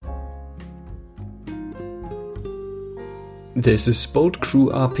This is Bolt Crew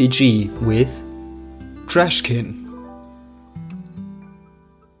RPG with Trashkin.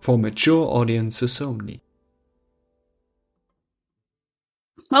 For mature audiences only.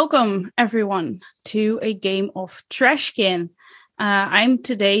 Welcome, everyone, to a game of Trashkin. I'm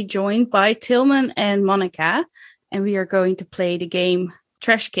today joined by Tillman and Monica, and we are going to play the game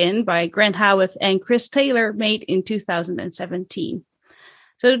Trashkin by Grant Howarth and Chris Taylor, made in 2017.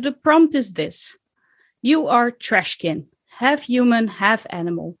 So the prompt is this. You are Trashkin, half human, half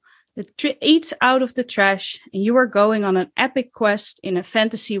animal, that eats out of the trash, and you are going on an epic quest in a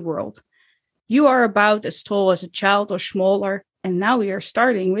fantasy world. You are about as tall as a child or smaller, and now we are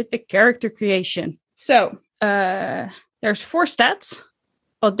starting with the character creation. So, there's 4 stats: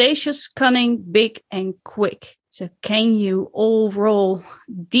 audacious, cunning, big, and quick. So can you all roll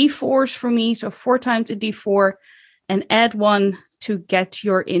d4s for me? So 4 times a d4 and add 1 to get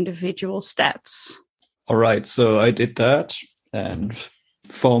your individual stats. All right, so I did that. And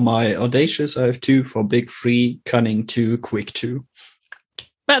for my audacious, I have 2. For big, 3. Cunning, 2. Quick, 2.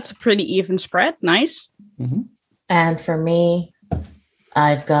 That's a pretty even spread. Nice. Mm-hmm. And for me,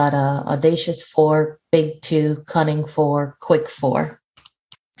 I've got audacious 4, big 2, cunning 4, quick 4.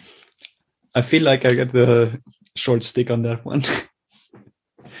 I feel like I get the short stick on that one.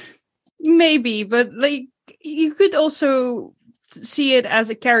 Maybe, but like you could also see it as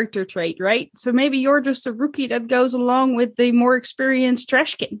a character trait, right? So maybe you're just a rookie that goes along with the more experienced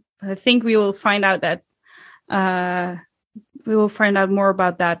Trashkin. I think we will find out that more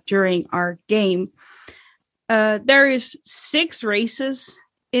about that during our game. There is 6 races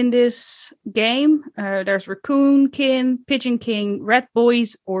in this game. There's Raccoon Kin, Pigeon King, Red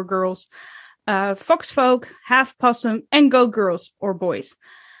Boys or Girls, Fox Folk, Half Possum, and Goat Girls or Boys.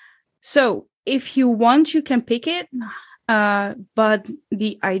 So if you want, you can pick it. But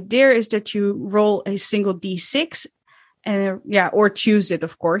the idea is that you roll a single d6 or choose it,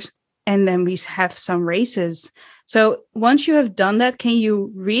 of course. And then we have some races. So once you have done that, can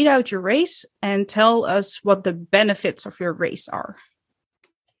you read out your race and tell us what the benefits of your race are?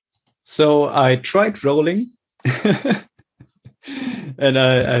 So I tried rolling. And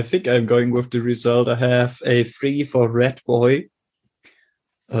I think I'm going with the result. I have a 3 for Red Boy.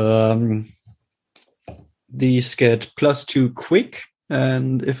 These get +2 quick,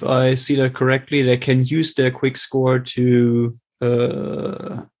 and if I see that correctly, they can use their quick score to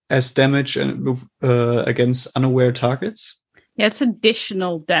as damage and against unaware targets. Yeah, it's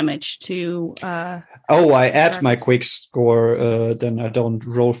additional damage to. I add my quick score, then I don't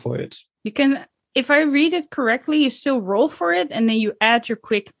roll for it. You can, if I read it correctly, you still roll for it, and then you add your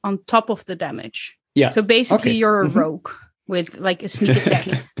quick on top of the damage. Yeah. So basically, you're a rogue with like a sneak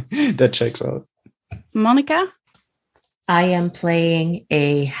attack. That checks out. Monica? I am playing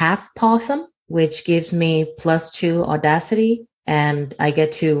a half possum, which gives me +2 audacity, and I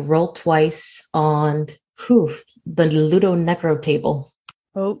get to roll twice on the Ludo Necro table.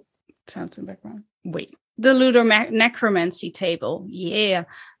 Oh, sounds in the background. Wait. The Ludo Necromancy table. Yeah.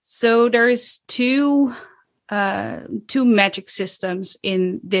 So there is 2 magic systems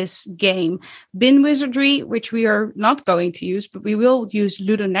in this game. Bin Wizardry, which we are not going to use, but we will use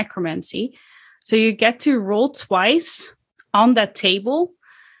Ludo Necromancy. So you get to roll twice on that table,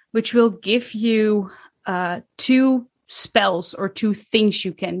 which will give you 2 spells or 2 things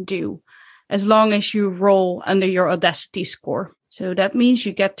you can do, as long as you roll under your audacity score. So that means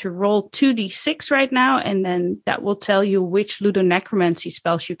you get to roll 2d6 right now, and then that will tell you which Ludo Necromancy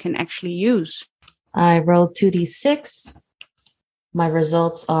spells you can actually use. I rolled 2d6. My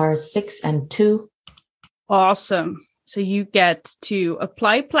results are 6 and 2. Awesome. So you get to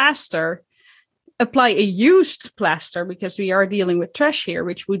apply a used plaster, because we are dealing with trash here,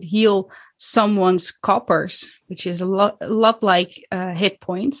 which would heal someone's coppers, which is a lot like hit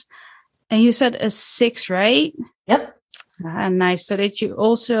points. And you said a 6, right? Yep. Nice. So that you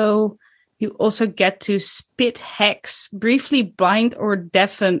also get to spit hex, briefly blind or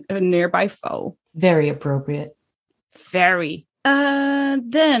deafen a nearby foe. Very appropriate. Very.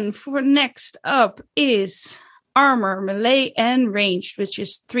 Then for next up is armor, melee, and ranged, which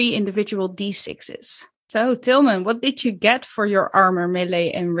is 3 individual d6s. So, Tillman, what did you get for your armor,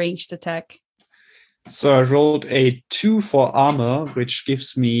 melee, and ranged attack? So I rolled a 2 for armor, which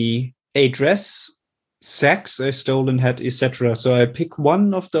gives me a dress, sacks, a stolen hat, etc. So I pick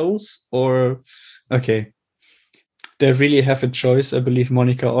one of those, or okay. They really have a choice. I believe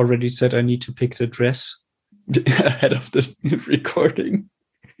Monica already said I need to pick the dress ahead of the recording.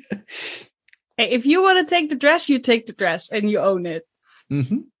 If you want to take the dress, you take the dress and you own it.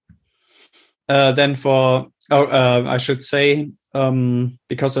 Mm-hmm. Then I should say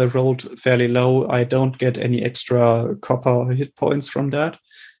because I rolled fairly low, I don't get any extra copper hit points from that.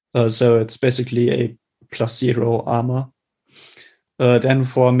 So it's basically a +0 armor. Then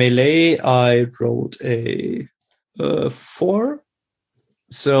for melee, I rolled a 4.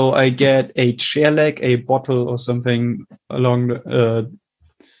 So I get a chair leg, a bottle, or something along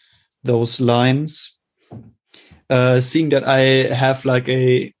those lines. Seeing that I have like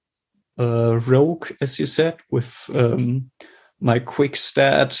a rogue, as you said, with my quick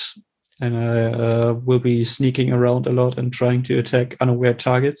stat, and I will be sneaking around a lot and trying to attack unaware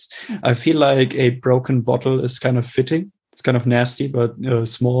targets. I feel like a broken bottle is kind of fitting. It's kind of nasty, but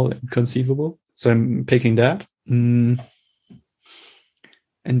small and conceivable. So I'm picking that. And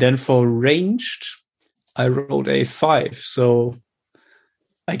then for ranged, I rolled a 5. So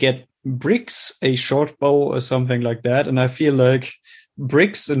I get bricks, a short bow, or something like that. And I feel like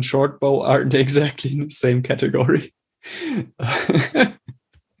bricks and short bow aren't exactly in the same category.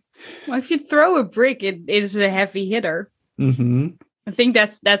 Well, if you throw a brick, it is a heavy hitter. Mm-hmm. I think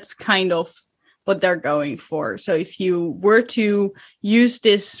that's kind of what they're going for. So if you were to use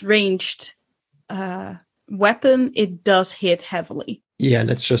this ranged weapon, it does hit heavily. Yeah,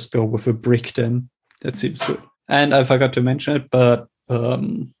 let's just go with a brick then. That seems good. And I forgot to mention it, but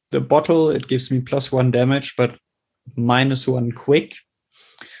the bottle, it gives me +1 damage, but -1 quick,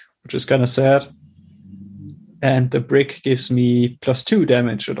 which is kind of sad. And the brick gives me +2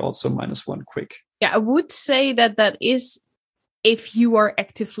 damage and also -1 quick. Yeah, I would say that is if you are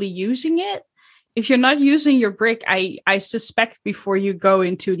actively using it. If you're not using your brick, I suspect before you go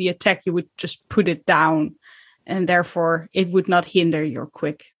into the attack, you would just put it down, and therefore it would not hinder your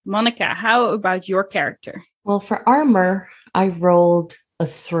quick. Monica, how about your character? Well, for armor, I rolled a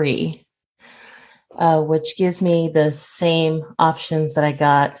 3, which gives me the same options that I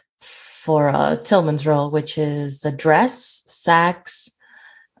got for Tillman's roll, which is a dress, sacks,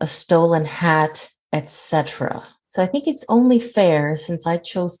 a stolen hat, etc. So I think it's only fair, since I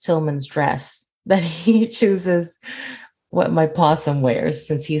chose Tillman's dress, that he chooses what my possum wears,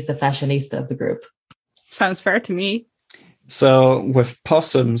 since he's the fashionista of the group. Sounds fair to me. So with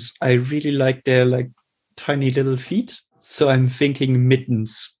possums, I really like their like tiny little feet. So I'm thinking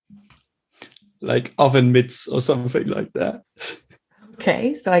mittens, like oven mitts or something like that.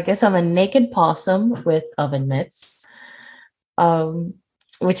 Okay, so I guess I'm a naked possum with oven mitts,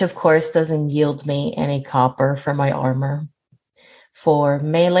 which of course doesn't yield me any copper for my armor. For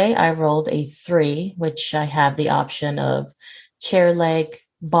melee, I rolled a 3, which I have the option of chair leg,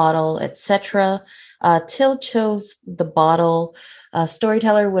 bottle, etc. Till chose the bottle.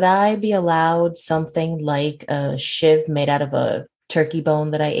 Storyteller, would I be allowed something like a shiv made out of a turkey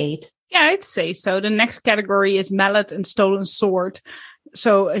bone that I ate? Yeah, I'd say so. The next category is mallet and stolen sword.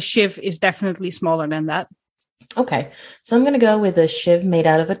 So a shiv is definitely smaller than that. Okay, so I'm going to go with a shiv made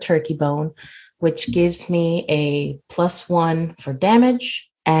out of a turkey bone, which gives me a +1 for damage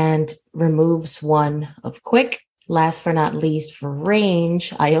and removes 1 of quick. Last but not least, for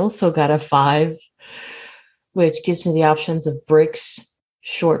range, I also got a 5, which gives me the options of bricks,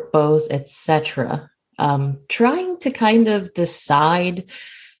 short bows, etc. Trying to kind of decide.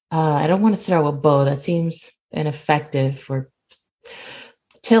 I don't want to throw a bow. That seems ineffective. For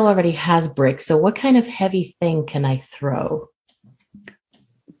Till already has bricks, so what kind of heavy thing can I throw?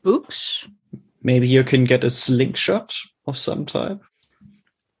 Books? Maybe you can get a slingshot of some type.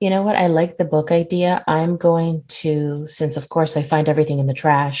 You know what? I like the book idea. I'm going to, since of course I find everything in the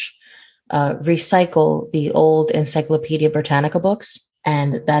trash, recycle the old Encyclopedia Britannica books,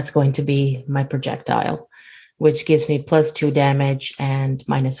 and that's going to be my projectile, which gives me +2 damage and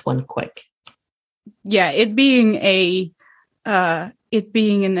 -1 quick. Yeah, it being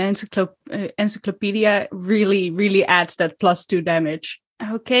an encyclopedia really adds that +2 damage.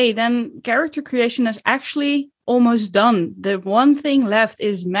 Okay, then character creation is actually almost done. The one thing left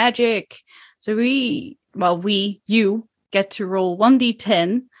is magic. So you get to roll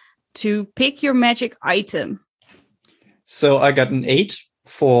 1d10 to pick your magic item. So I got an 8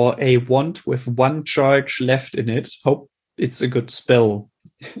 for a wand with 1 charge left in it. Hope it's a good spell,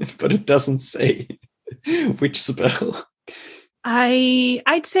 but it doesn't say which spell.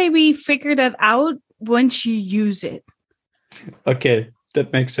 I'd say we figure that out once you use it. Okay,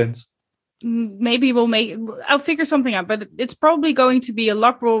 that makes sense. Maybe I'll figure something out, but it's probably going to be a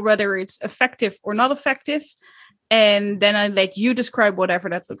luck roll, whether it's effective or not effective. And then I let you describe whatever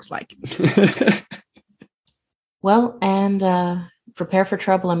that looks like. Well, and prepare for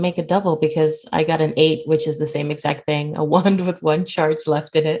trouble and make it double, because I got an 8, which is the same exact thing. A wand with 1 charge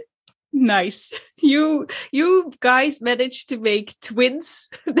left in it. Nice. You guys managed to make twins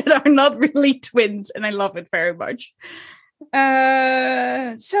that are not really twins, and I love it very much.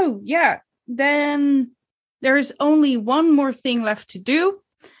 So yeah, then there is only one more thing left to do,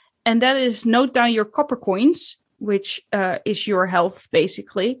 and that is note down your copper coins, which is your health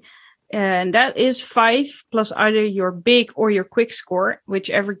basically. And that is 5 plus either your big or your quick score,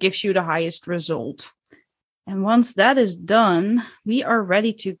 whichever gives you the highest result. And once that is done, we are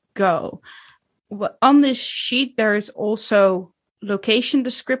ready to go. On this sheet, there is also location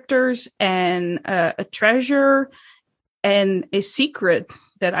descriptors and a treasure and a secret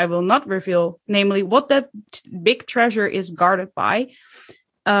that I will not reveal, namely what that big treasure is guarded by.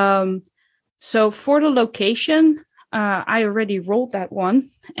 So for the location, I already rolled that one,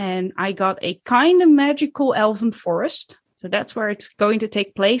 and I got a kind of magical elven forest. So that's where it's going to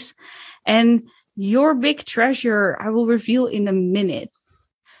take place. And your big treasure, I will reveal in a minute.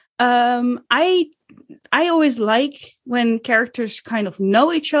 I always like when characters kind of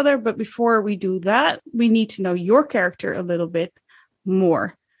know each other, but before we do that, we need to know your character a little bit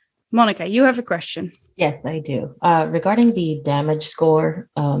more. Monica, you have a question. Yes, I do. Regarding the damage score,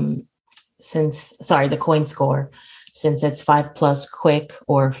 the coin score, since it's 5 plus quick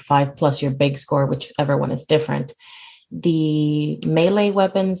or 5 plus your big score, whichever one is different, the melee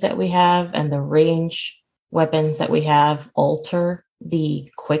weapons that we have and the range weapons that we have alter the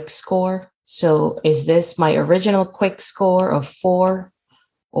quick score. So is this my original quick score of 4,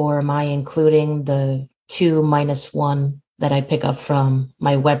 or am I including the 2 minus 1 that I pick up from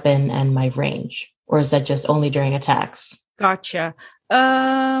my weapon and my range? Or is that just only during attacks? Gotcha.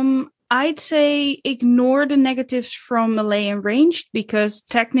 I'd say ignore the negatives from melee and ranged, because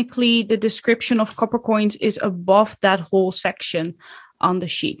technically the description of copper coins is above that whole section on the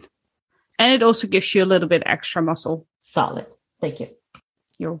sheet. And it also gives you a little bit extra muscle. Solid. Thank you.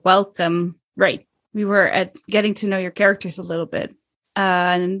 You're welcome. Right. We were at getting to know your characters a little bit.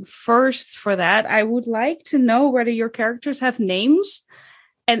 And first for that, I would like to know whether your characters have names,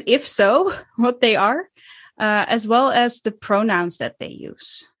 and if so, what they are, as well as the pronouns that they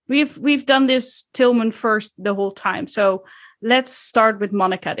use. We've done this Tillman first the whole time. So let's start with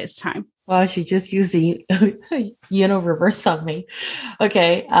Monica this time. Well, she just used the reverse on me.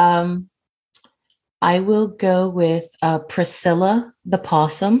 Okay. I will go with Priscilla the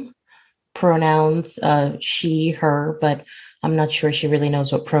possum. Pronouns she, her, but I'm not sure she really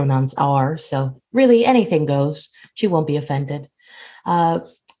knows what pronouns are. So really anything goes. She won't be offended.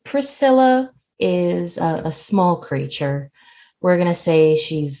 Priscilla is a small creature. We're going to say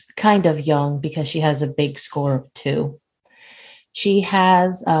she's kind of young because she has a big score of 2. She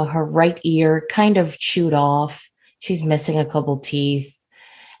has her right ear kind of chewed off. She's missing a couple teeth.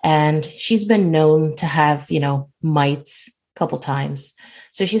 And she's been known to have, mites a couple times.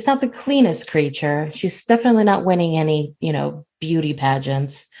 So she's not the cleanest creature. She's definitely not winning any, beauty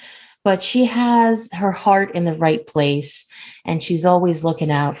pageants. But she has her heart in the right place. And she's always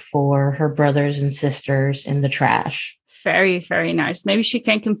looking out for her brothers and sisters in the trash. Very, very nice. Maybe she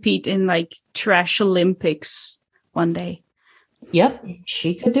can compete in like Trash Olympics one day. Yep,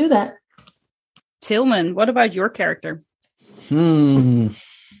 she could do that. Tillman, what about your character? I'm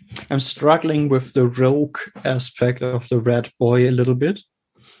struggling with the rogue aspect of the red boy a little bit.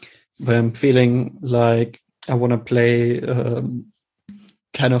 But I'm feeling like I want to play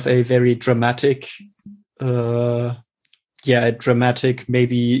kind of a very dramatic, dramatic,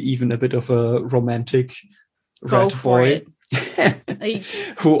 maybe even a bit of a romantic red boy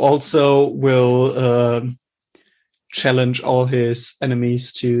who also will challenge all his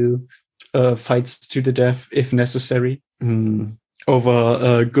enemies to fights to the death if necessary,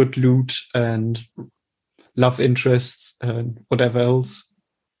 over good loot and love interests and whatever else,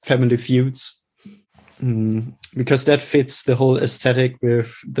 family feuds, because that fits the whole aesthetic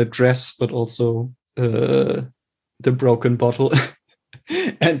with the dress, but also the broken bottle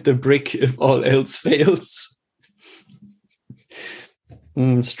and the brick if all else fails.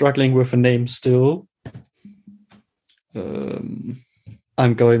 Struggling with a name still. I'm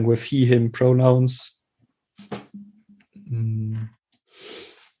going with he, him pronouns.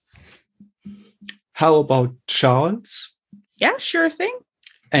 How about Charles? Yeah, sure thing.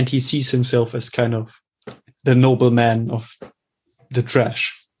 And he sees himself as kind of the nobleman of the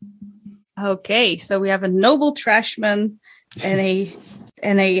trash. Okay, so we have a noble trashman and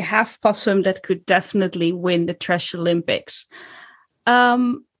a half possum that could definitely win the Trash Olympics.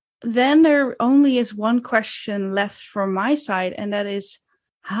 Then there only is one question left from my side, and that is,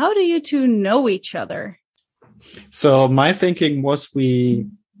 how do you two know each other? So my thinking was we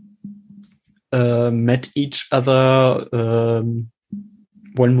met each other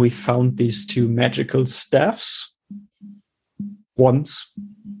when we found these 2 magical staffs. Wands,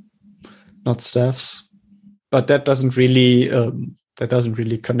 not staffs. but that doesn't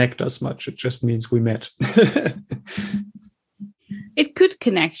really connect us much. It just means we met. It could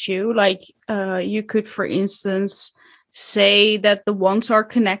connect you. Like you could, for instance, say that the wands are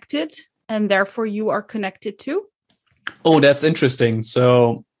connected and therefore you are connected too. Oh, that's interesting.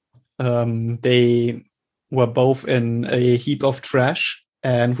 So they were both in a heap of trash,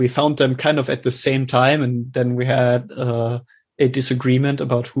 and we found them kind of at the same time. And then we had a disagreement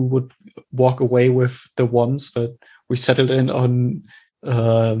about who would walk away with the wands, but we settled in on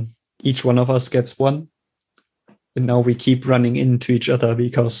each one of us gets one. And now we keep running into each other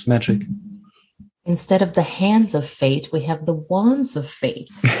because magic. Instead of the hands of fate, we have the wands of fate.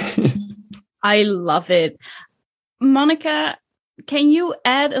 I love it. Monica, can you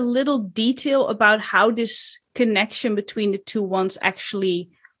add a little detail about how this connection between the two wands actually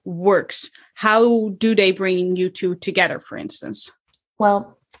works? How do they bring you two together, for instance?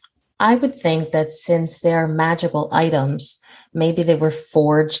 Well, I would think that since they're magical items, maybe they were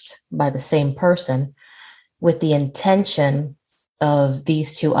forged by the same person with the intention of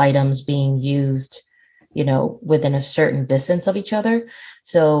these two items being used, within a certain distance of each other.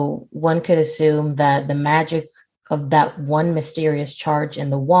 So one could assume that the magic of that one mysterious charge in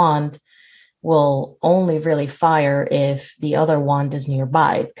the wand will only really fire if the other wand is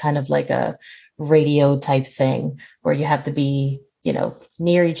nearby, kind of like a radio type thing where you have to be,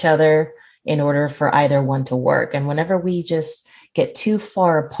 near each other in order for either one to work. And whenever we just get too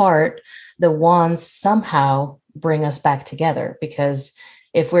far apart, the wands somehow bring us back together, because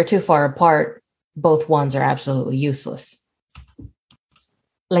if we're too far apart, both wands are absolutely useless.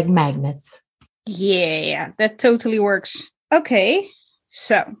 Like magnets. Yeah, that totally works. Okay,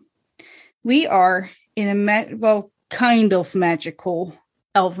 so we are in a kind of magical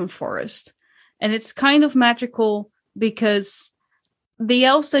elven forest. And it's kind of magical because the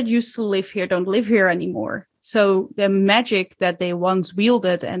elves that used to live here don't live here anymore. So the magic that they once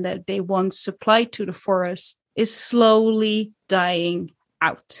wielded and that they once supplied to the forest is slowly dying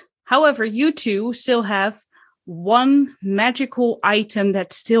out. However, you two still have one magical item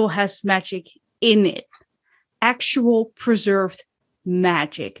that still has magic in it. Actual preserved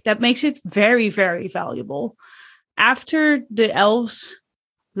magic. That makes it very, very valuable. After the elves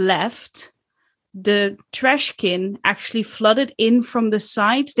left, the Trashkin actually flooded in from the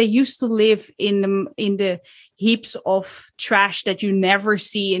sides. They used to live in the heaps of trash that you never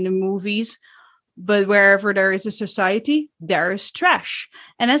see in the movies. But wherever there is a society, there is trash.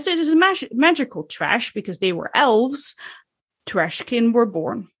 And as it is a magical trash, because they were elves, Trashkin were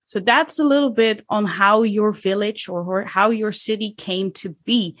born. So that's a little bit on how your village or how your city came to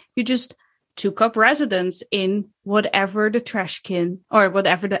be. You just took up residence in whatever the Trashkin or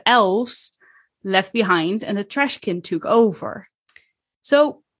whatever the elves left behind, and the Trashkin took over.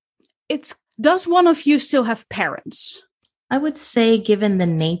 So does one of you still have parents? I would say, given the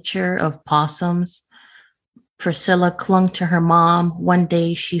nature of possums, Priscilla clung to her mom. One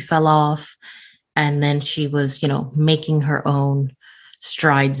day she fell off, and then she was, making her own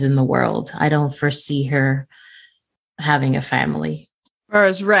strides in the world. I don't foresee her having a family.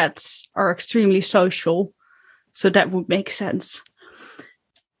 Whereas rats are extremely social, so that would make sense.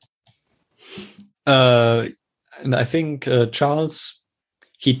 And I think Charles,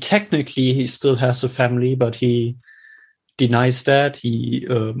 he still has a family, but he denies that. He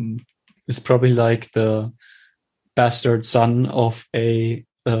is probably like the bastard son of a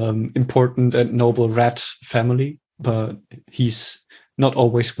important and noble rat family, but he's not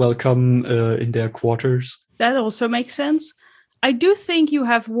always welcome in their quarters. That also makes sense. I do think you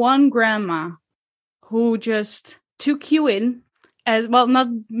have one grandma who just took you in, as well, not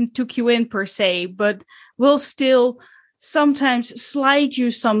took you in per se, but will still sometimes slide you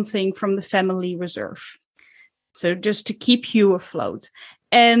something from the family reserve. So just to keep you afloat.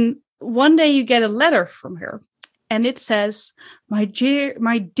 And one day you get a letter from her, and it says, my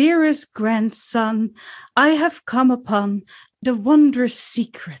dearest grandson, I have come upon the wondrous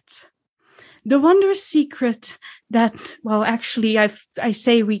secret. The wondrous secret that, well, actually, I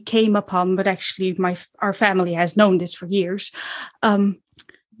say we came upon, but actually our family has known this for years.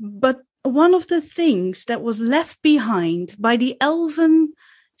 But one of the things that was left behind by the elven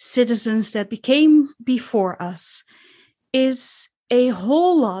citizens that became before us is a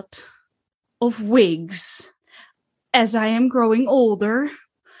whole lot of wigs. As I am growing older,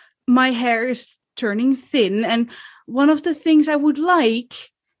 my hair is turning thin, and one of the things I would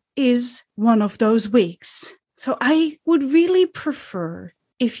like is one of those wigs. So I would really prefer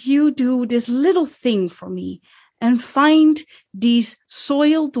if you do this little thing for me and find these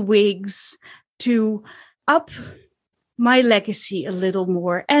soiled wigs to up my legacy a little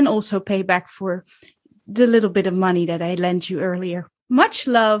more and also pay back for the little bit of money that I lent you earlier. Much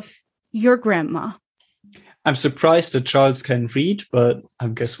love, your grandma. I'm surprised that Charles can read, but I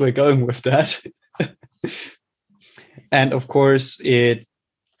guess we're going with that. And of course, it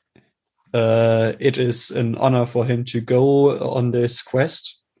is an honor for him to go on this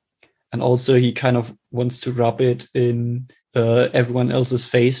quest. And also he kind of wants to rub it in everyone else's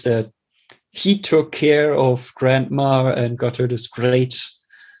face that he took care of grandma and got her this great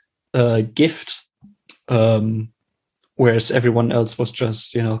gift. Whereas everyone else was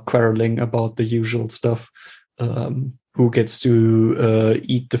just, quarreling about the usual stuff. Who gets to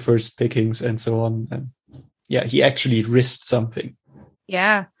eat the first pickings and so on. And yeah, he actually risked something.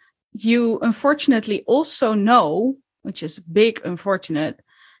 Yeah. You unfortunately also know, which is big unfortunate,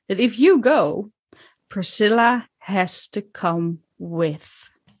 that if you go, Priscilla has to come with.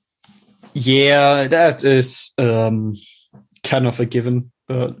 Yeah, that is kind of a given,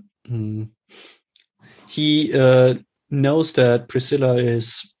 but he knows that Priscilla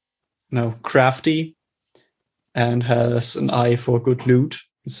is crafty and has an eye for good loot.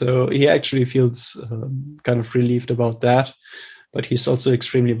 So he actually feels kind of relieved about that. But he's also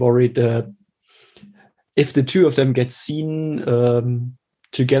extremely worried that if the two of them get seen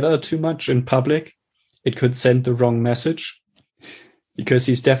together too much in public, it could send the wrong message. Because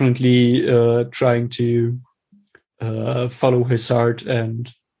he's definitely trying to follow his heart and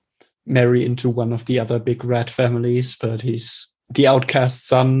marry into one of the other big rat families. But he's the outcast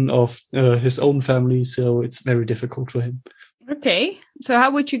son of his own family, so it's very difficult for him. Okay, so how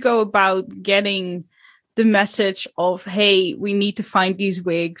would you go about getting the message of, hey, we need to find these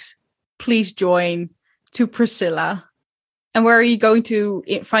wigs, please join, to Priscilla? And where are you going to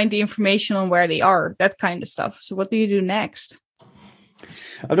find the information on where they are, that kind of stuff? So what do you do next?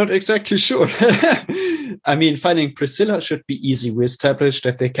 I'm not exactly sure. I mean, finding Priscilla should be easy. We established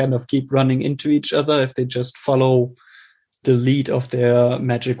that they kind of keep running into each other if they just follow the lead of their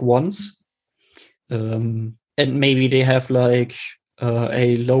magic wands. And maybe they have like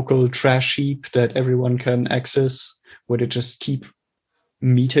a local trash heap that everyone can access where they just keep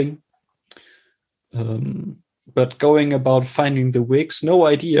meeting. But going about finding the wigs, no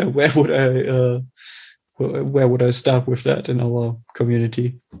idea. Where would I start with that in our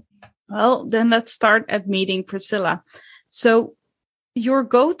community? Well, then let's start at meeting Priscilla. So your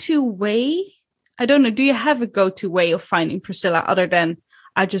go-to way, I don't know, do you have a go-to way of finding Priscilla other than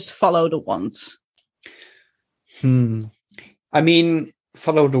I just follow the wands? I mean,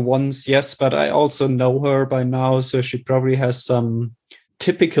 follow the wands, yes, but I also know her by now, so she probably has some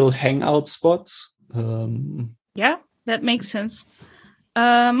typical hangout spots. Yeah, that makes sense.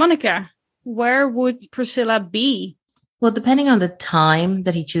 Monica, where would Priscilla be? Well, depending on the time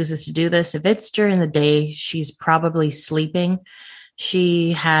that he chooses to do this, if it's during the day, she's probably sleeping.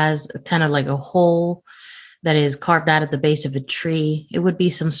 She has kind of like a hole that is carved out at the base of a tree. It would be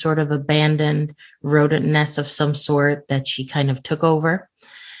some sort of abandoned rodent nest of some sort that she kind of took over.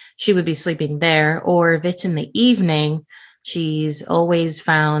 She would be sleeping there. Or if it's in the evening, she's always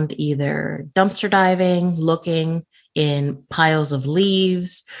found either dumpster diving, looking in piles of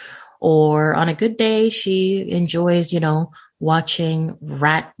leaves, or on a good day, she enjoys, watching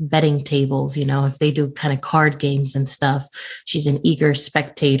rat betting tables. If they do kind of card games and stuff, she's an eager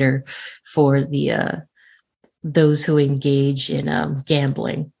spectator for those who engage in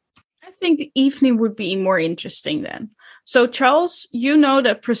gambling. I think the evening would be more interesting then. So, Charles, you know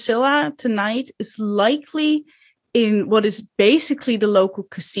that Priscilla tonight is likely in what is basically the local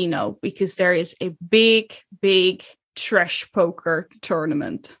casino because there is a big, big trash poker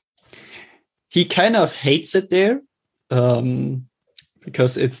tournament. He kind of hates it there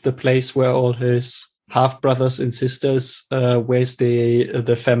because it's the place where all his half brothers and sisters waste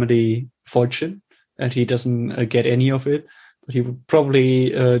the family fortune, and he doesn't get any of it. But he would probably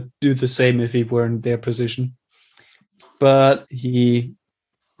do the same if he were in their position. But he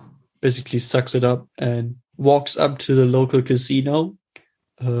basically sucks it up and walks up to the local casino.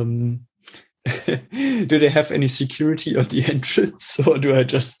 Do they have any security on the entrance, or do I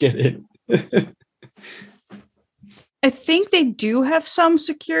just get in? I think they do have some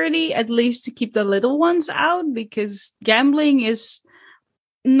security, at least to keep the little ones out, because gambling is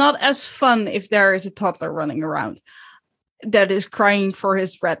not as fun if there is a toddler running around that is crying for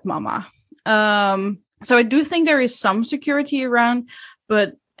his red mama. So I do think there is some security around,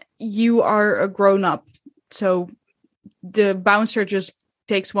 but you are a grown-up. So the bouncer just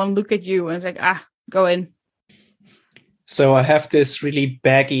takes one look at you and is like, go in. So I have this really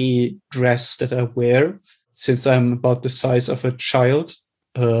baggy dress that I wear since I'm about the size of a child.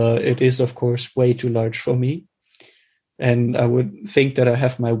 It is, of course, way too large for me. And I would think that I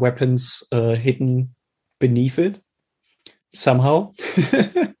have my weapons hidden beneath it somehow.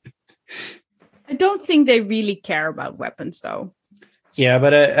 I don't think they really care about weapons, though. Yeah,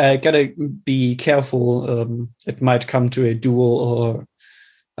 but I gotta be careful. It might come to a duel, or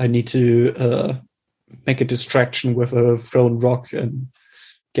I need to make a distraction with a thrown rock and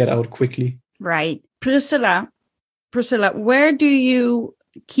get out quickly. Right. Priscilla, where do you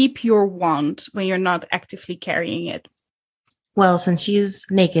keep your wand when you're not actively carrying it? Well, since she's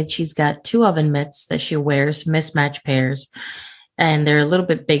naked, she's got 2 oven mitts that she wears, mismatched pairs, and they're a little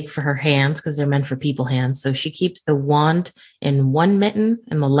bit big for her hands because they're meant for people hands. So she keeps the wand in one mitten,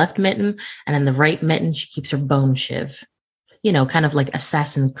 in the left mitten, and in the right mitten, she keeps her bone shiv. Kind of like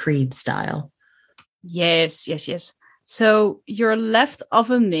Assassin's Creed style. Yes. So your left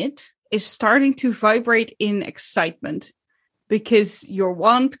oven mitt is starting to vibrate in excitement because your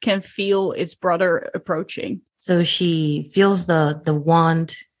wand can feel its brother approaching. So she feels the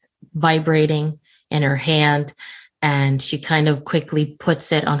wand vibrating in her hand, and she kind of quickly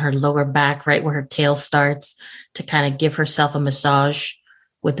puts it on her lower back, right where her tail starts, to kind of give herself a massage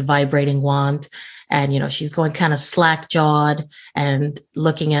with the vibrating wand. And, she's going kind of slack-jawed and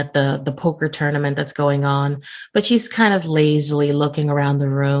looking at the poker tournament that's going on. But she's kind of lazily looking around the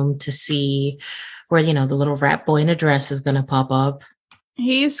room to see where, the little rat boy in a dress is going to pop up.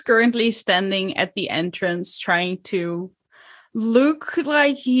 He is currently standing at the entrance trying to look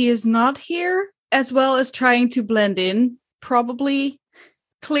like he is not here, as well as trying to blend in, probably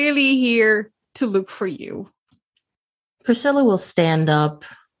clearly here to look for you. Priscilla will stand up,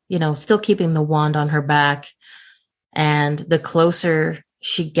 still keeping the wand on her back. And the closer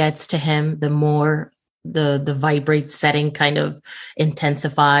she gets to him, the more the vibrate setting kind of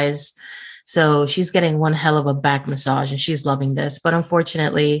intensifies. So she's getting one hell of a back massage and she's loving this. But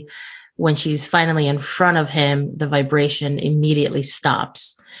unfortunately, when she's finally in front of him, the vibration immediately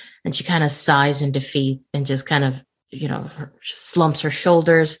stops. And she kind of sighs in defeat and just kind of, slumps her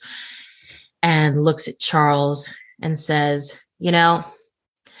shoulders and looks at Charles and says,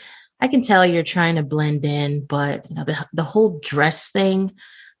 I can tell you're trying to blend in, but the whole dress thing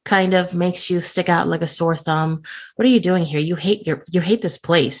kind of makes you stick out like a sore thumb. What are you doing here? You hate this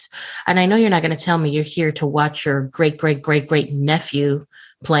place. And I know you're not going to tell me you're here to watch your great nephew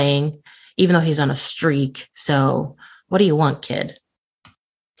playing, even though he's on a streak. So what do you want, kid?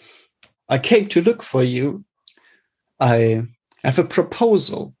 I came to look for you. I have a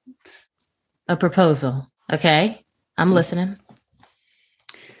proposal. A proposal. Okay. I'm listening.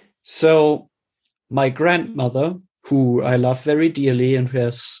 So my grandmother, who I love very dearly and who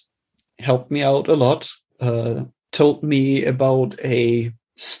has helped me out a lot, told me about a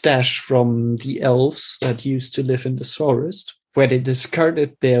stash from the elves that used to live in this forest, where they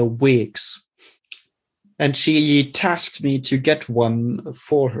discarded their wigs. And she tasked me to get one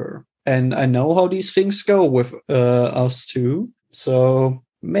for her. And I know how these things go with us too. So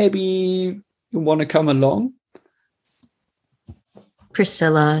maybe you want to come along?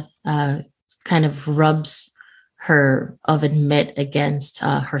 Priscilla kind of rubs her oven mitt against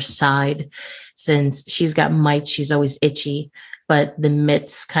her side. Since she's got mites, she's always itchy, but the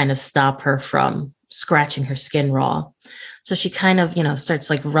mitts kind of stop her from scratching her skin raw. So she kind of, starts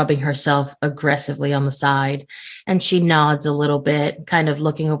like rubbing herself aggressively on the side, and she nods a little bit, kind of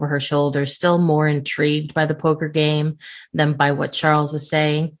looking over her shoulder, still more intrigued by the poker game than by what Charles is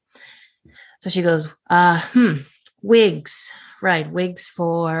saying. So she goes, wigs, right. Wigs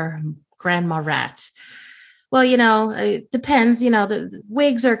for Grandma Rat. Well, it depends, the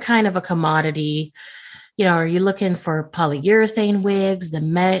wigs are kind of a commodity. Are you looking for polyurethane wigs, the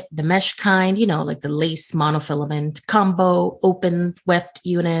mesh kind, like the lace monofilament combo, open weft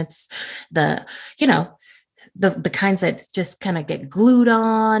units, the kinds that just kind of get glued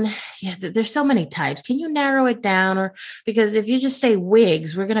on. Yeah, there's so many types. Can you narrow it down? Or because if you just say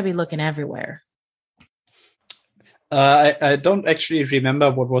wigs, we're going to be looking everywhere. I don't actually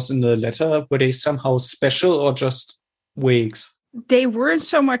remember what was in the letter. Were they somehow special or just wigs? They weren't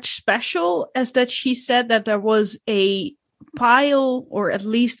so much special as that she said that there was a pile or at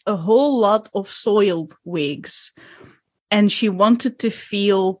least a whole lot of soiled wigs. And she wanted to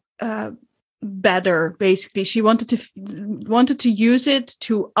feel better, basically. She wanted to use it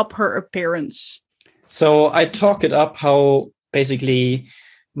to up her appearance. So I talk it up how basically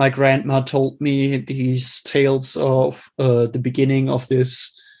my grandma told me these tales of the beginning of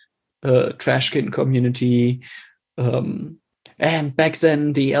this Trashkin community. And back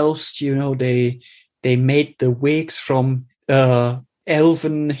then, the elves, they made the wigs from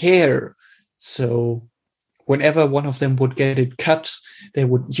elven hair. So whenever one of them would get it cut, they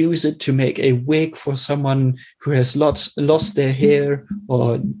would use it to make a wig for someone who has lost their hair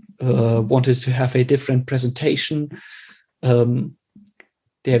or wanted to have a different presentation.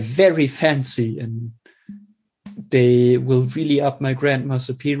 They're very fancy and they will really up my grandma's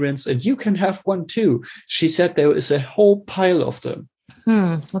appearance. And you can have one too. She said there is a whole pile of them.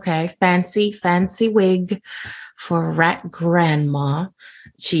 Okay. Fancy wig for rat grandma.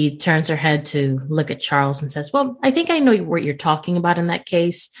 She turns her head to look at Charles and says, well, I think I know what you're talking about in that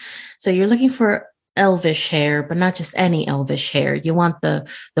case. So you're looking for elvish hair, but not just any elvish hair. You want the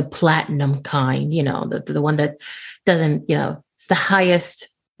platinum kind, the one that doesn't, it's the highest,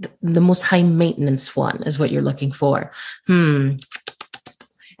 the most high maintenance one is what you're looking for. And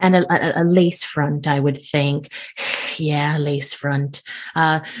a lace front, I would think. Yeah, lace front.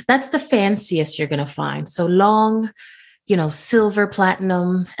 That's the fanciest you're going to find. So long, silver,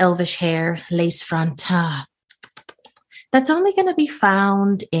 platinum, elvish hair, lace front. That's only going to be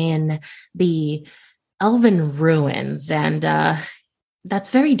found in the Elven ruins. And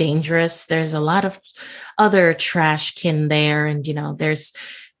that's very dangerous. There's a lot of other trashkin there. And, there's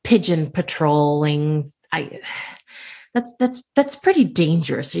pigeon patrolling. That's pretty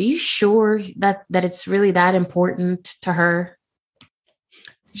dangerous. Are you sure that it's really that important to her?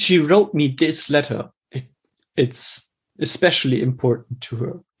 She wrote me this letter. It's especially important to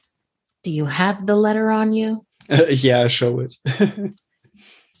her. Do you have the letter on you? Yeah, show it.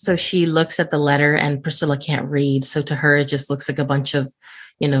 So she looks at the letter and Priscilla can't read. So to her, it just looks like a bunch of,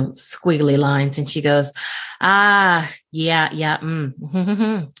 squiggly lines. And she goes, yeah.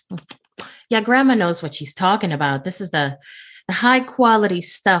 Yeah, grandma knows what she's talking about. This is the high quality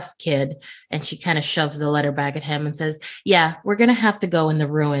stuff, kid. And she kind of shoves the letter back at him and says, yeah, we're going to have to go in the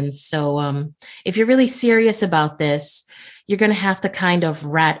ruins. So if you're really serious about this, you're going to have to kind of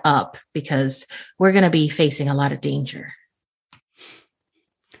rat up because we're going to be facing a lot of danger.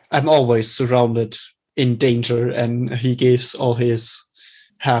 I'm always surrounded in danger. And he gives all his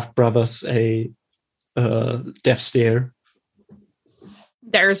half brothers a death stare.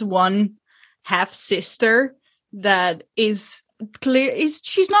 There's one half sister that is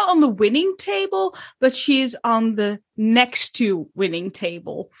she's not on the winning table, but she's on the next to winning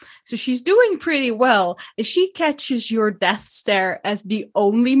table. So she's doing pretty well. And she catches your death stare as the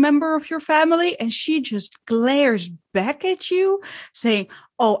only member of your family. And she just glares back at you saying,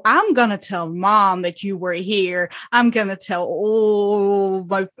 oh, I'm going to tell mom that you were here. I'm going to tell all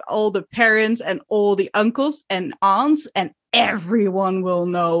the parents and all the uncles and aunts, and everyone will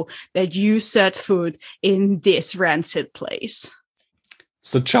know that you set foot in this rancid place.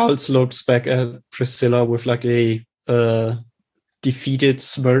 So Charles looks back at Priscilla with like a defeated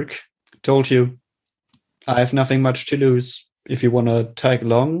smirk. Told you, I have nothing much to lose. If you want to tag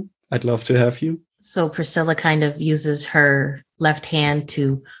along, I'd love to have you. So Priscilla kind of uses her left hand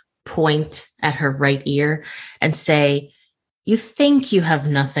to point at her right ear and say, you think you have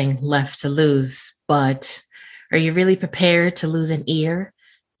nothing left to lose, but are you really prepared to lose an ear,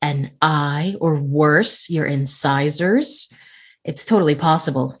 an eye, or worse, your incisors? It's totally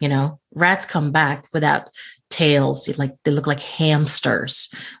possible, Rats come back without tails. They look like hamsters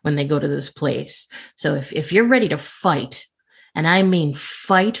when they go to this place. So if you're ready to fight, and I mean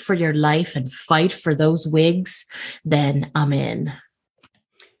fight for your life and fight for those wigs, then I'm in.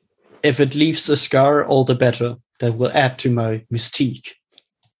 If it leaves a scar, all the better. That will add to my mystique.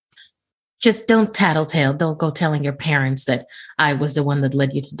 Just don't tattletale. Don't go telling your parents that I was the one that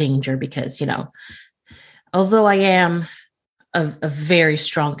led you to danger because, although I am a very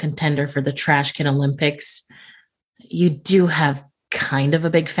strong contender for the Trashkin Olympics, you do have kind of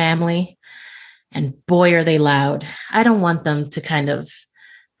a big family. And boy, are they loud. I don't want them to kind of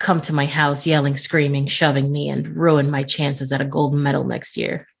come to my house yelling, screaming, shoving me and ruin my chances at a gold medal next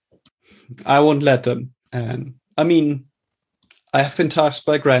year. I won't let them. And I have been tasked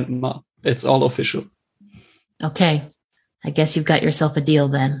by Grandma. It's all official. Okay. I guess you've got yourself a deal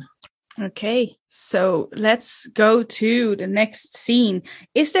then. Okay. So let's go to the next scene.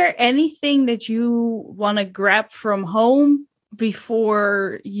 Is there anything that you want to grab from home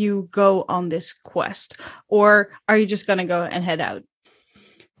before you go on this quest? Or are you just going to go and head out?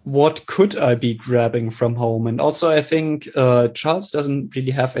 What could I be grabbing from home? And also, I think Charles doesn't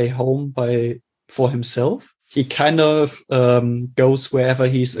really have a home for himself. He kind of goes wherever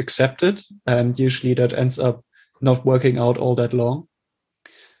he's accepted, and usually that ends up not working out all that long.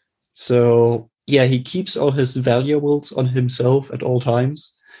 So, yeah, he keeps all his valuables on himself at all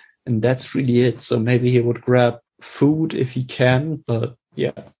times, and that's really it. So maybe he would grab food if he can, but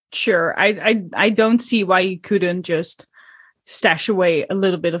yeah. Sure. I don't see why you couldn't just stash away a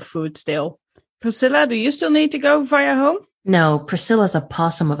little bit of food still. Priscilla, do you still need to go via home? No, Priscilla's a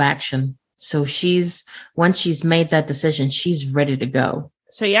possum of action. So once she's made that decision, she's ready to go.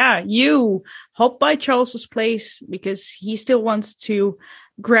 So yeah, you hop by Charles's place because he still wants to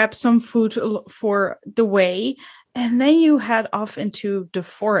grab some food for the way. And then you head off into the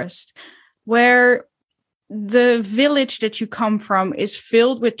forest where the village that you come from is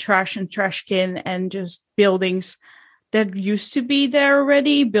filled with trash and trashkin and just buildings that used to be there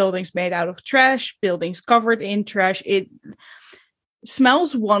already. Buildings made out of trash, buildings covered in trash. It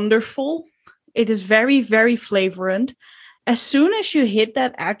smells wonderful. It is very, very flavorant. As soon as you hit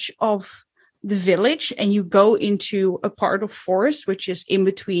that edge of the village and you go into a part of forest, which is in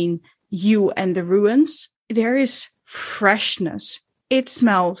between you and the ruins, there is freshness. It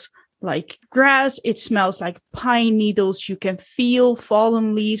smells like grass. It smells like pine needles. You can feel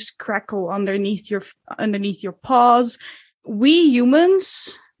fallen leaves crackle underneath your paws. We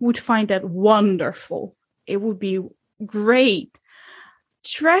humans would find that wonderful. It would be great.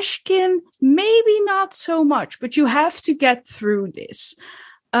 Trashkin, maybe not so much, but you have to get through this.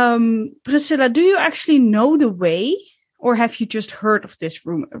 Priscilla, do you actually know the way, or have you just heard of this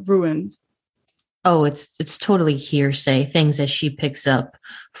ruin? Oh, it's totally hearsay, things that she picks up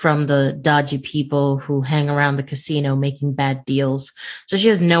from the dodgy people who hang around the casino making bad deals. So she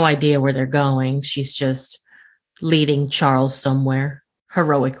has no idea where they're going. She's just leading Charles somewhere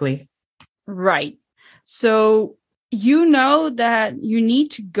heroically. Right. So you know that you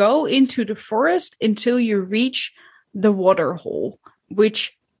need to go into the forest until you reach the water hole,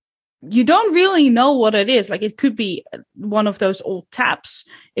 which you don't really know what it is. Like, it could be one of those old taps.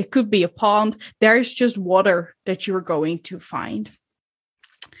 It could be a pond. There's just water that you're going to find.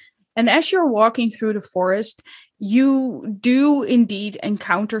 And as you're walking through the forest, you do indeed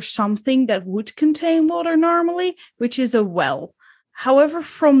encounter something that would contain water normally, which is a well. However,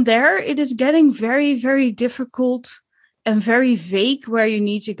 from there, it is getting very, very difficult and very vague where you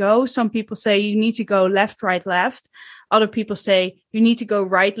need to go. Some people say you need to go left, right, left. Other people say you need to go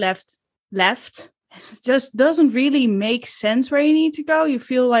right, left, left. It just doesn't really make sense where you need to go. You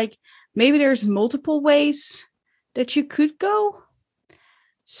feel like maybe there's multiple ways that you could go.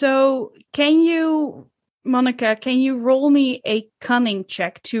 So Monica, can you roll me a cunning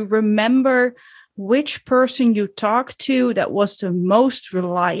check to remember which person you talked to that was the most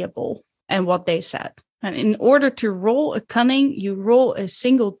reliable and what they said? And in order to roll a cunning, you roll a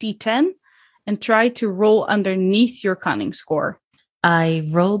single D10 and try to roll underneath your cunning score. I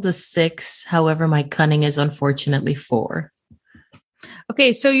rolled a 6. However, my cunning is unfortunately 4.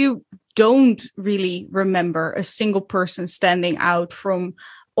 Okay, so you don't really remember a single person standing out from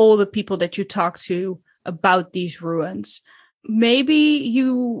all the people that you talked to about these ruins. Maybe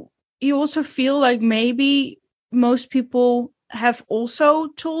you also feel like maybe most people have also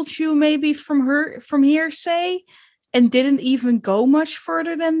told you maybe from hearsay and didn't even go much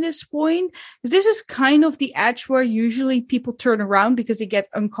further than this point. Because this is kind of the edge where usually people turn around because they get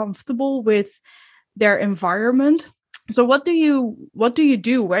uncomfortable with their environment. So what do you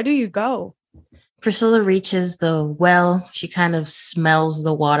do? Where do you go? Priscilla reaches the well. She kind of smells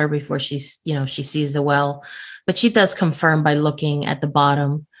the water before she sees the well, but she does confirm by looking at the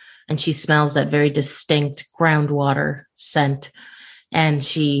bottom, and she smells that very distinct groundwater scent. And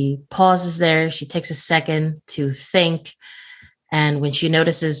she pauses there. She takes a second to think. And when she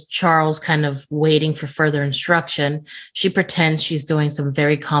notices Charles kind of waiting for further instruction, she pretends she's doing some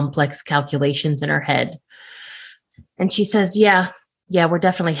very complex calculations in her head. And she says, yeah, we're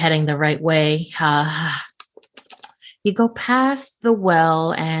definitely heading the right way. You go past the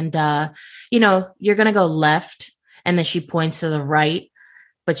well and, you're going to go left. And then she points to the right,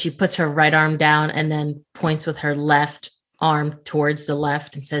 but she puts her right arm down and then points with her left arm towards the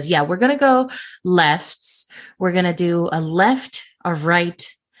left and says, yeah, we're going to go lefts. We're going to do a left, a right,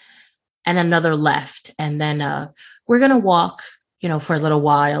 and another left. And then we're going to walk, for a little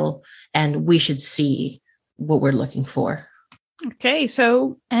while, and we should see what we're looking for. Okay,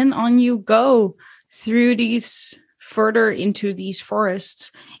 so, and on you go through further into these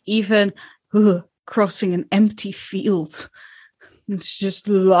forests, even crossing an empty field. It's just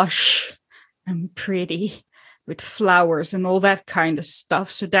lush and pretty with flowers and all that kind of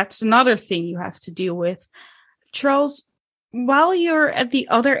stuff. So that's another thing you have to deal with. Charles, while you're at the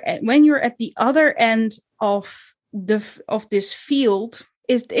other end, when you're at the other end of this field,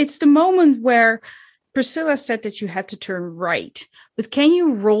 it's the moment where Priscilla said that you had to turn right. But can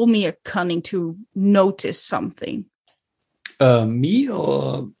you roll me a cunning to notice something? Me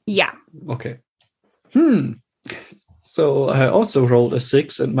or? Yeah. Okay. So I also rolled a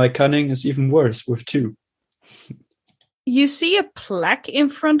 6, and my cunning is even worse with 2. You see a plaque in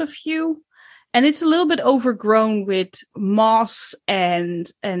front of you, And it's a little bit overgrown with moss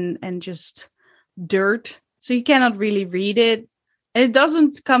and just dirt. So you cannot really read it. And it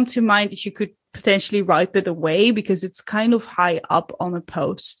doesn't come to mind that you could potentially wipe it away because it's kind of high up on a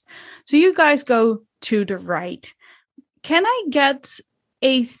post. So you guys go to the right. Can I get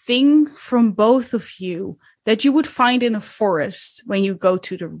a thing from both of you that you would find in a forest when you go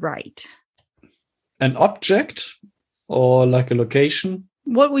to the right? An object or like a location?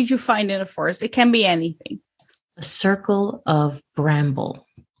 What would you find in a forest? It can be anything. A circle of bramble.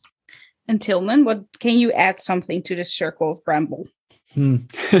 And Tillman, what can you add something to this circle of bramble? Kind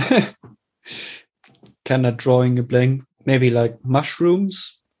of drawing a blank. Maybe like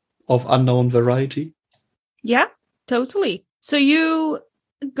mushrooms of unknown variety. Yeah, totally. So you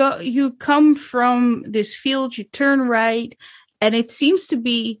come from this field, you turn right, and it seems to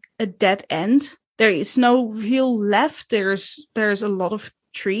be a dead end. There is no real left. There's a lot of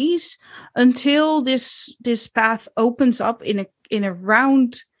trees until this path opens up in a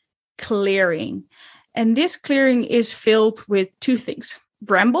round clearing. And this clearing is filled with two things: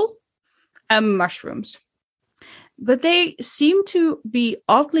 bramble and mushrooms. But they seem to be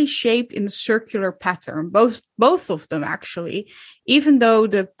oddly shaped in a circular pattern, both of them actually, even though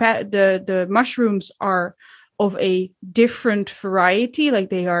the mushrooms are of a different variety, like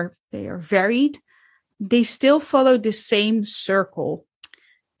they are varied, they still follow the same circle.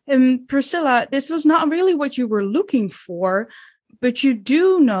 And Priscilla, this was not really what you were looking for, but you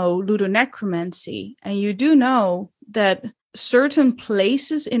do know ludonecromancy, and you do know that certain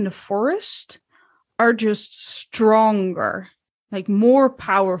places in the forest are just stronger, like more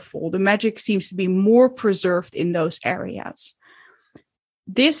powerful. The magic seems to be more preserved in those areas.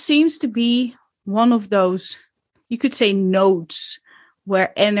 This seems to be one of those, you could say, nodes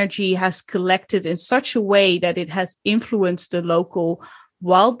where energy has collected in such a way that it has influenced the local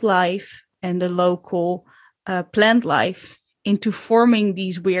wildlife and the local plant life into forming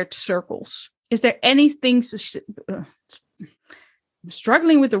these weird circles. Is there anything... I'm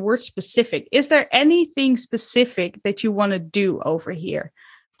struggling with the word specific. Is there anything specific that you want to do over here?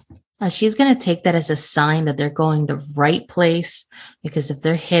 She's going to take that as a sign that they're going the right place, because if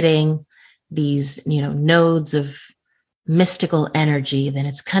they're hitting these, nodes of mystical energy, then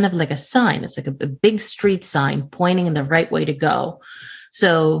it's kind of like a sign. It's like a big street sign pointing in the right way to go.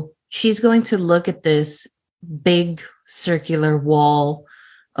 So she's going to look at this big circular wall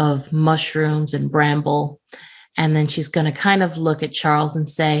of mushrooms and bramble. And then she's going to kind of look at Charles and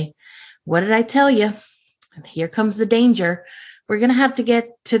say, what did I tell you? Here comes the danger. We're going to have to get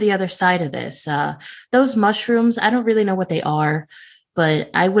to the other side of this. Those mushrooms, I don't really know what they are, but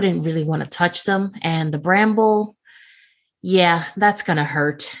I wouldn't really want to touch them. And the bramble, yeah, that's going to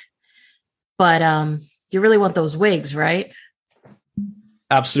hurt. But you really want those wigs, right?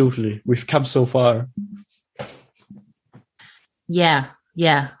 Absolutely. We've come so far. Yeah.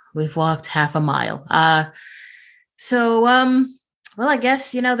 We've walked half a mile. So, well, I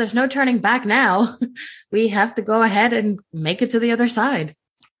guess, there's no turning back now. We have to go ahead and make it to the other side.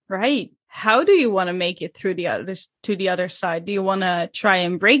 Right. How do you want to make it to the other side? Do you want to try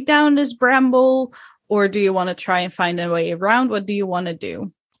and break down this bramble, or do you want to try and find a way around? What do you want to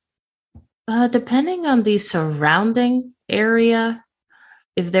do? Depending on the surrounding area,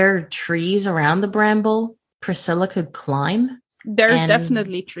 if there are trees around the bramble, Priscilla could climb. There's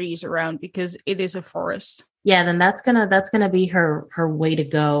definitely trees around because it is a forest. Yeah, then that's gonna be her way to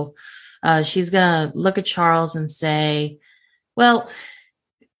go. She's gonna look at Charles and say, well,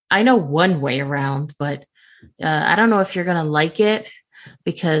 I know one way around, but I don't know if you're gonna like it,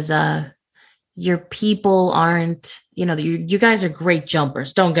 because your people aren't, you guys are great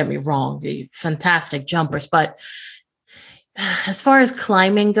jumpers. Don't get me wrong, you're fantastic jumpers, but as far as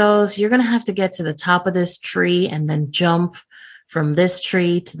climbing goes, you're gonna have to get to the top of this tree and then jump from this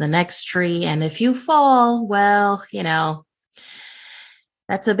tree to the next tree. And if you fall, well,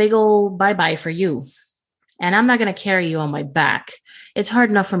 that's a big old bye-bye for you. And I'm not going to carry you on my back. It's hard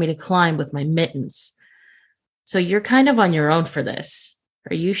enough for me to climb with my mittens. So you're kind of on your own for this.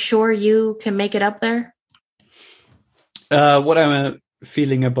 Are you sure you can make it up there? What I'm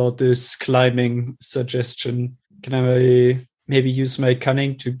feeling about this climbing suggestion, can I maybe use my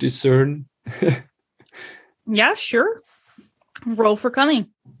cunning to discern? Yeah, sure. Roll for cunning.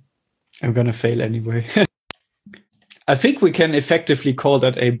 I'm going to fail anyway. I think we can effectively call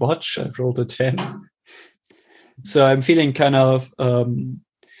that a botch. I've rolled a 10. So I'm feeling kind of...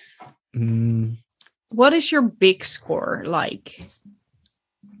 What is your big score like?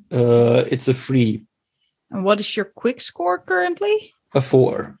 It's a 3. And what is your quick score currently? A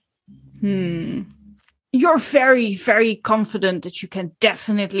 4. You're very, very confident that you can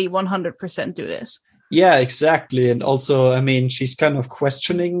definitely 100% do this. Yeah, exactly. And also, I mean, she's kind of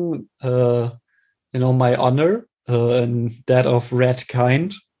questioning, my honor and that of red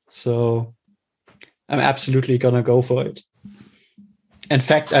kind. So I'm absolutely gonna go for it. In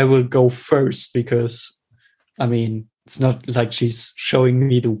fact, I will go first because, I mean, it's not like she's showing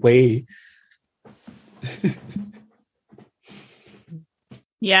me the way.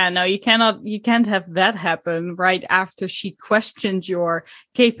 Yeah, no, you can't have that happen right after she questioned your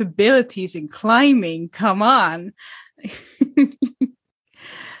capabilities in climbing. Come on.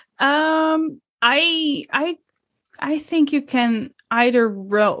 I think you can either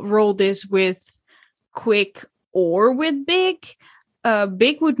roll this with quick or with big.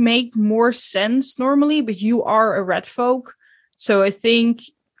 Big would make more sense normally, but you are a red folk, so I think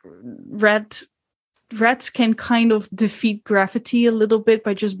rats can kind of defeat gravity a little bit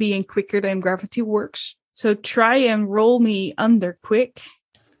by just being quicker than gravity works. So try and roll me under quick.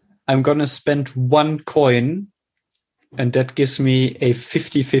 I'm gonna spend 1 coin, and that gives me a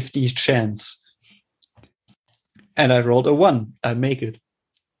 50-50 chance. And I rolled a 1. I make it.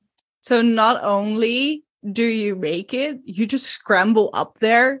 So not only do you make it, you just scramble up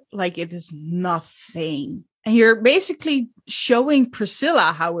there like it is nothing. And you're basically showing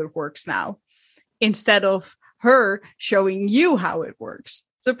Priscilla how it works now, instead of her showing you how it works.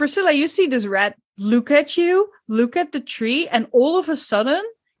 So Priscilla, you see this rat look at you, look at the tree, and all of a sudden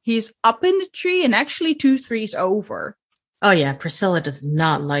he's up in the tree and actually 2 trees over. Oh yeah, Priscilla does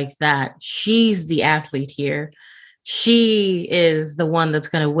not like that. She's the athlete here. She is the one that's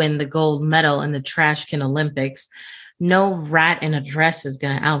going to win the gold medal in the Trashkin Olympics. No rat in a dress is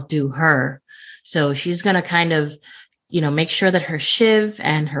going to outdo her. So she's going to kind of, make sure that her shiv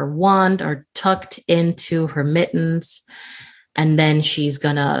and her wand are tucked into her mittens. And then she's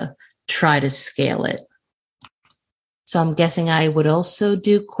going to try to scale it. So I'm guessing I would also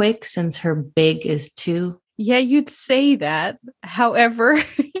do quick since her big is 2. Yeah, you'd say that. However,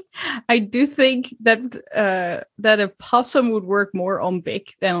 I do think that a possum would work more on big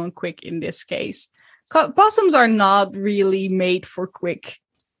than on quick in this case. Possums are not really made for quick.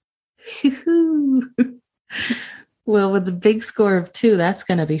 Well, with the big score of 2, that's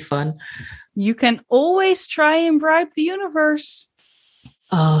going to be fun. You can always try and bribe the universe.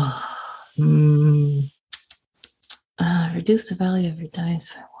 Reduce the value of your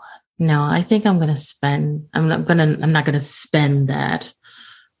dice by 1. No, I think I'm going to spend. I'm not going to spend that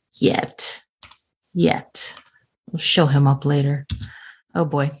yet. We'll show him up later. Oh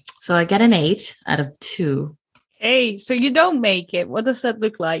boy. So I get an 8 out of 2. Hey, so you don't make it. What does that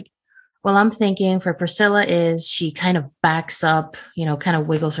look like? Well, I'm thinking for Priscilla is she kind of backs up, kind of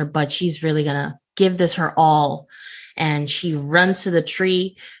wiggles her butt. She's really going to give this her all. And she runs to the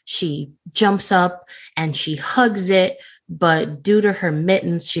tree. She jumps up and she hugs it. But due to her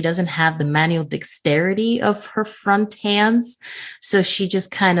mittens, she doesn't have the manual dexterity of her front hands. So she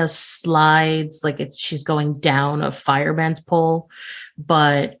just kind of slides like she's going down a fireman's pole.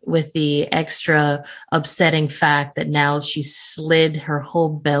 But with the extra upsetting fact that now she's slid her whole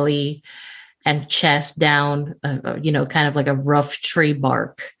belly and chest down, kind of like a rough tree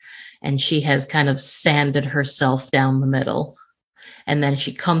bark. And she has kind of sanded herself down the middle. And then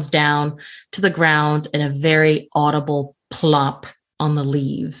she comes down to the ground in a very audible plop on the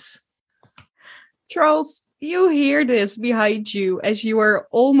leaves. Charles, you hear this behind you as you are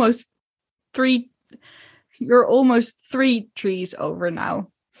almost 3 trees over now.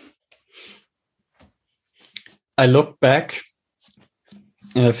 I look back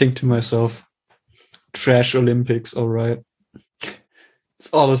and I think to myself, trash Olympics, all right. It's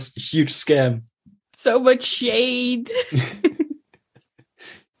all a huge scam. So much shade.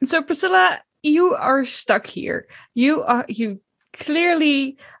 So Priscilla, you are stuck here. You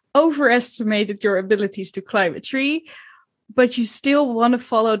clearly overestimated your abilities to climb a tree, but you still want to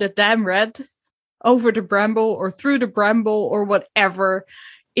follow the damn rat over the bramble or through the bramble or whatever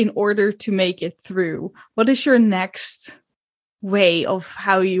in order to make it through. What is your next way of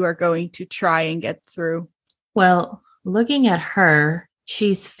how you are going to try and get through? Well, looking at her,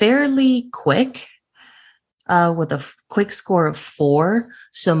 she's fairly quick. With a quick score of 4.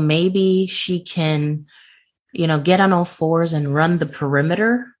 So maybe she can, get on all 4s and run the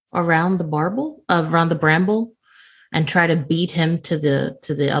perimeter around the bramble and try to beat him to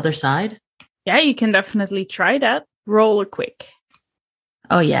the other side. Yeah, you can definitely try that. Roll a quick.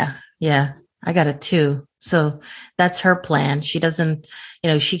 Oh, yeah. Yeah. I got a 2. So that's her plan. She doesn't,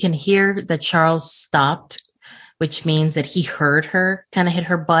 she can hear that Charles stopped, which means that he heard her kind of hit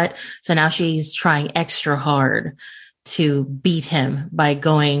her butt. So now she's trying extra hard to beat him by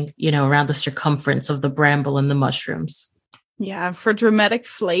going, around the circumference of the bramble and the mushrooms. Yeah, for dramatic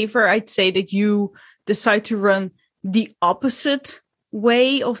flavor, I'd say that you decide to run the opposite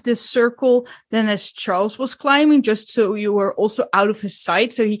way of this circle than as Charles was climbing, just so you were also out of his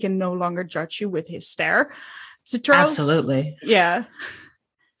sight, so he can no longer judge you with his stare. So Charles, absolutely, yeah,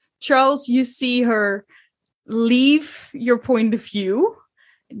 Charles, you see her leave your point of view.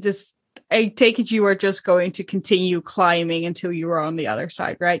 I take it you are just going to continue climbing until you are on the other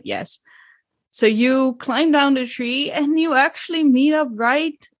side, right? Yes. So you climb down the tree and you actually meet up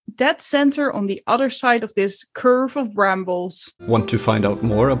right dead center on the other side of this curve of brambles. Want to find out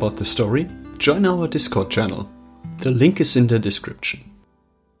more about the story? Join our Discord channel. The link is in the description.